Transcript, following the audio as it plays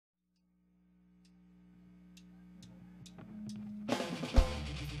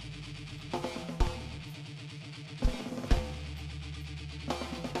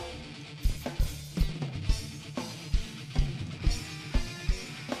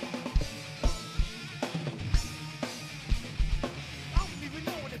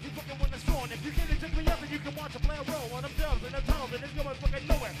can watch a player roll on them dubs and the tunnels and it's going fucking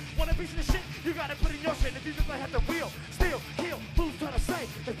nowhere. Want a piece of the shit? You gotta put in your shit. If you just like have to wheel, steal, kill, who's trying to say?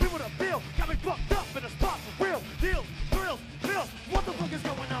 If people to feel, got me fucked up in a spot for real. Deals, thrills, bills, what the fuck is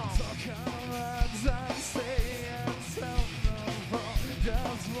going on? So come on, I'm saying tell no wrong.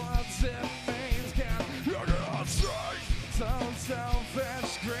 That's what it means, can you not say? So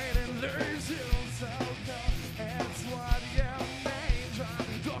selfish, great and lose you so cold. It's what you need,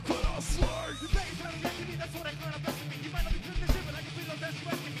 don't quit us slide. You say you're trying to rescue me, that's what I kind of rescue me. You might not be good at shit, but I can feel no that's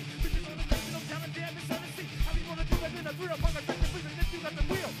rescue me. Bitches on the stage, no time and damn, it's on the seat. How you gonna do that in a three-up punk, I take the reason if you got the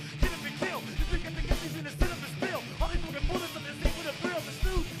wheel. Get him and kill, you think I can get these in the sit up and spill. All these fucking bullets up and stick with a thrill, the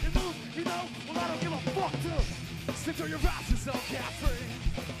stew, and move, you know? Well, I don't give a fuck too. Stick to your raps, it's so carefree.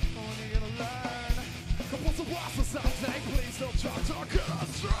 Only gonna learn. Compulsive walls for something, please don't try to get us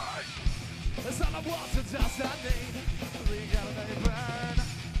straight. It's not a want to just I need. We gotta let it burn.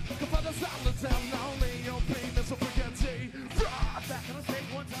 Come for the silent town, lonely, your pain is so freaking deep. Back on the stage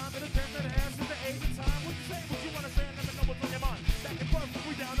one time, and it turns to the ass at the age of time. What you say, what you wanna say, I never know what's on your mind. Back and forth,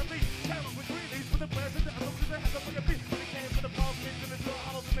 we down the beat. Carolyn with greenies, with the players and the others, they had the fucking beat. When it came for the balls, kids in the door,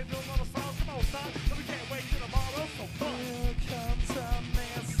 hollows, and they doing all the songs. Come on, son, but we can't wait till tomorrow, so fun. Here comes a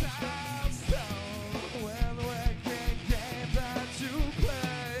man, stone, when we can game that you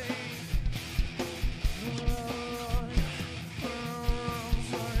play.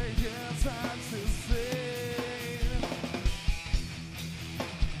 Yes, I'm to see.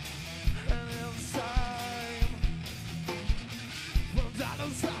 And inside, from down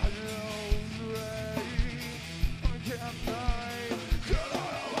inside your brain, can I get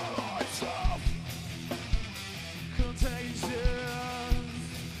out of myself? Contagious,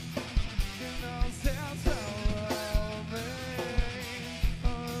 you know, stands around me.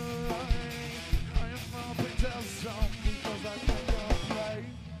 I am hoping to stop because I cannot play.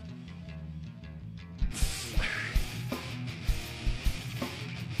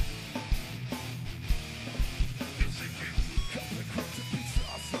 Coming across the beach,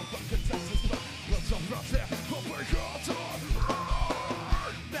 so fucking Texas, but let's all run there. Oh my God,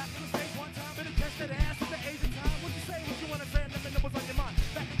 Back on the stage one time, and it touched that ass at the age of time. What you say, what you wanna say, I never know what's on your mind.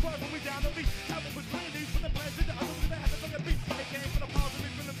 Back and forth, when we down the beat. Tavern with greenies, for the players and the others, they had the fucking beat. They came for the pause, and we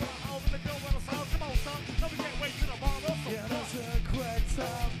feeling for the holes, and they go on the sound. Come on, son, no, we can't wait till tomorrow, so yeah, fun. there's a quick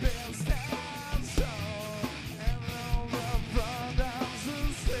time, been stand so, and all the rundown's the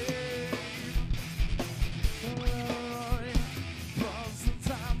same. But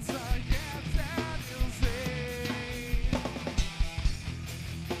sometimes I get that you see.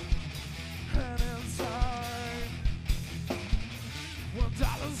 And inside, $1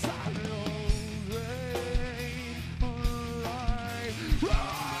 on your brain.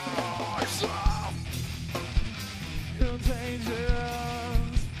 Rise up, you're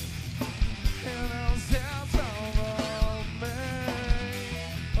dangerous, and I'll stand over me.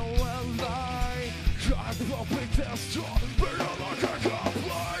 Well, I can't open this door, but you're like I can't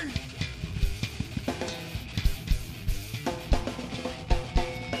play.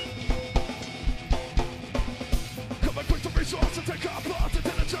 Coming quick to resource and take up part of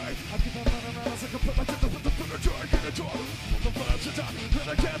the energy. I keep on running around as I can put my dinner with the food and drink in the door. From the birds to die, then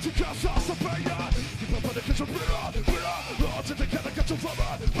I can't take us off the finger. Keep up on the kitchen, bring on, oh, to the can I get you from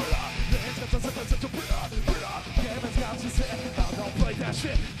it, bring on. The hands got the seconds to bring on. Game has got you set, I don't play that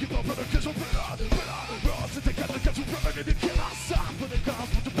shit. Keep up on the kitchen, bring on, oh, to the can I get you from it, and you cannot stop when it comes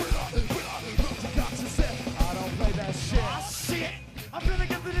with the bring on, oh, to got you set, I don't play that shit. Ah, shit! I'm feeling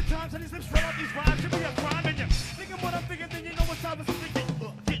good through the times, and these lips roll out these rhymes. Should be a crime in you. Thinking what I'm thinking, then you know what's time is to get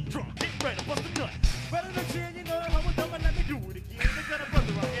drunk, get ready, bust a nut. Better than chin, you know that I was dumb and let me do it again. They got a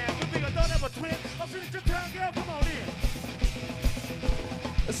brother on, yeah. Good thing I don't have a twin. I'll shoot at your town, girl, come on in.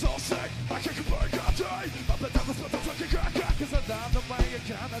 It's all sick, I can't compare God day. I've been down this with the fucking crack, cause I'm down the way you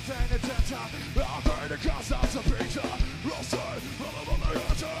can't attain a gentle. I'll burn the cost out to pizza. Roll side, roll up on the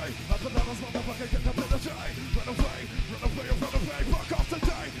energy. I've been down this motherfucking capability. Run away, fuck off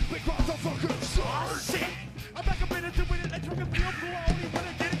today. Big rock the fucking Oh, sword. shit! I'm back up in it to win it. I took a feel cool, I only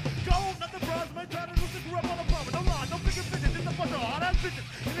wanna get it. Gold, not the bronze, man. Try to lose the grew up on the problem. No lie, no bigger business. It's the fuck of hard ass business.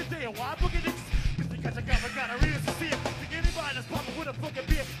 In the day, why book it? Just because I got a reason to see it. Think anybody that's popping with a fucking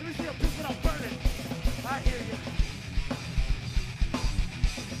beer. Let me see a piece without burning. I hear you.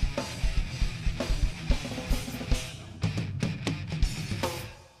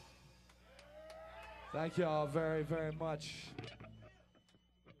 Thank you all very, very much.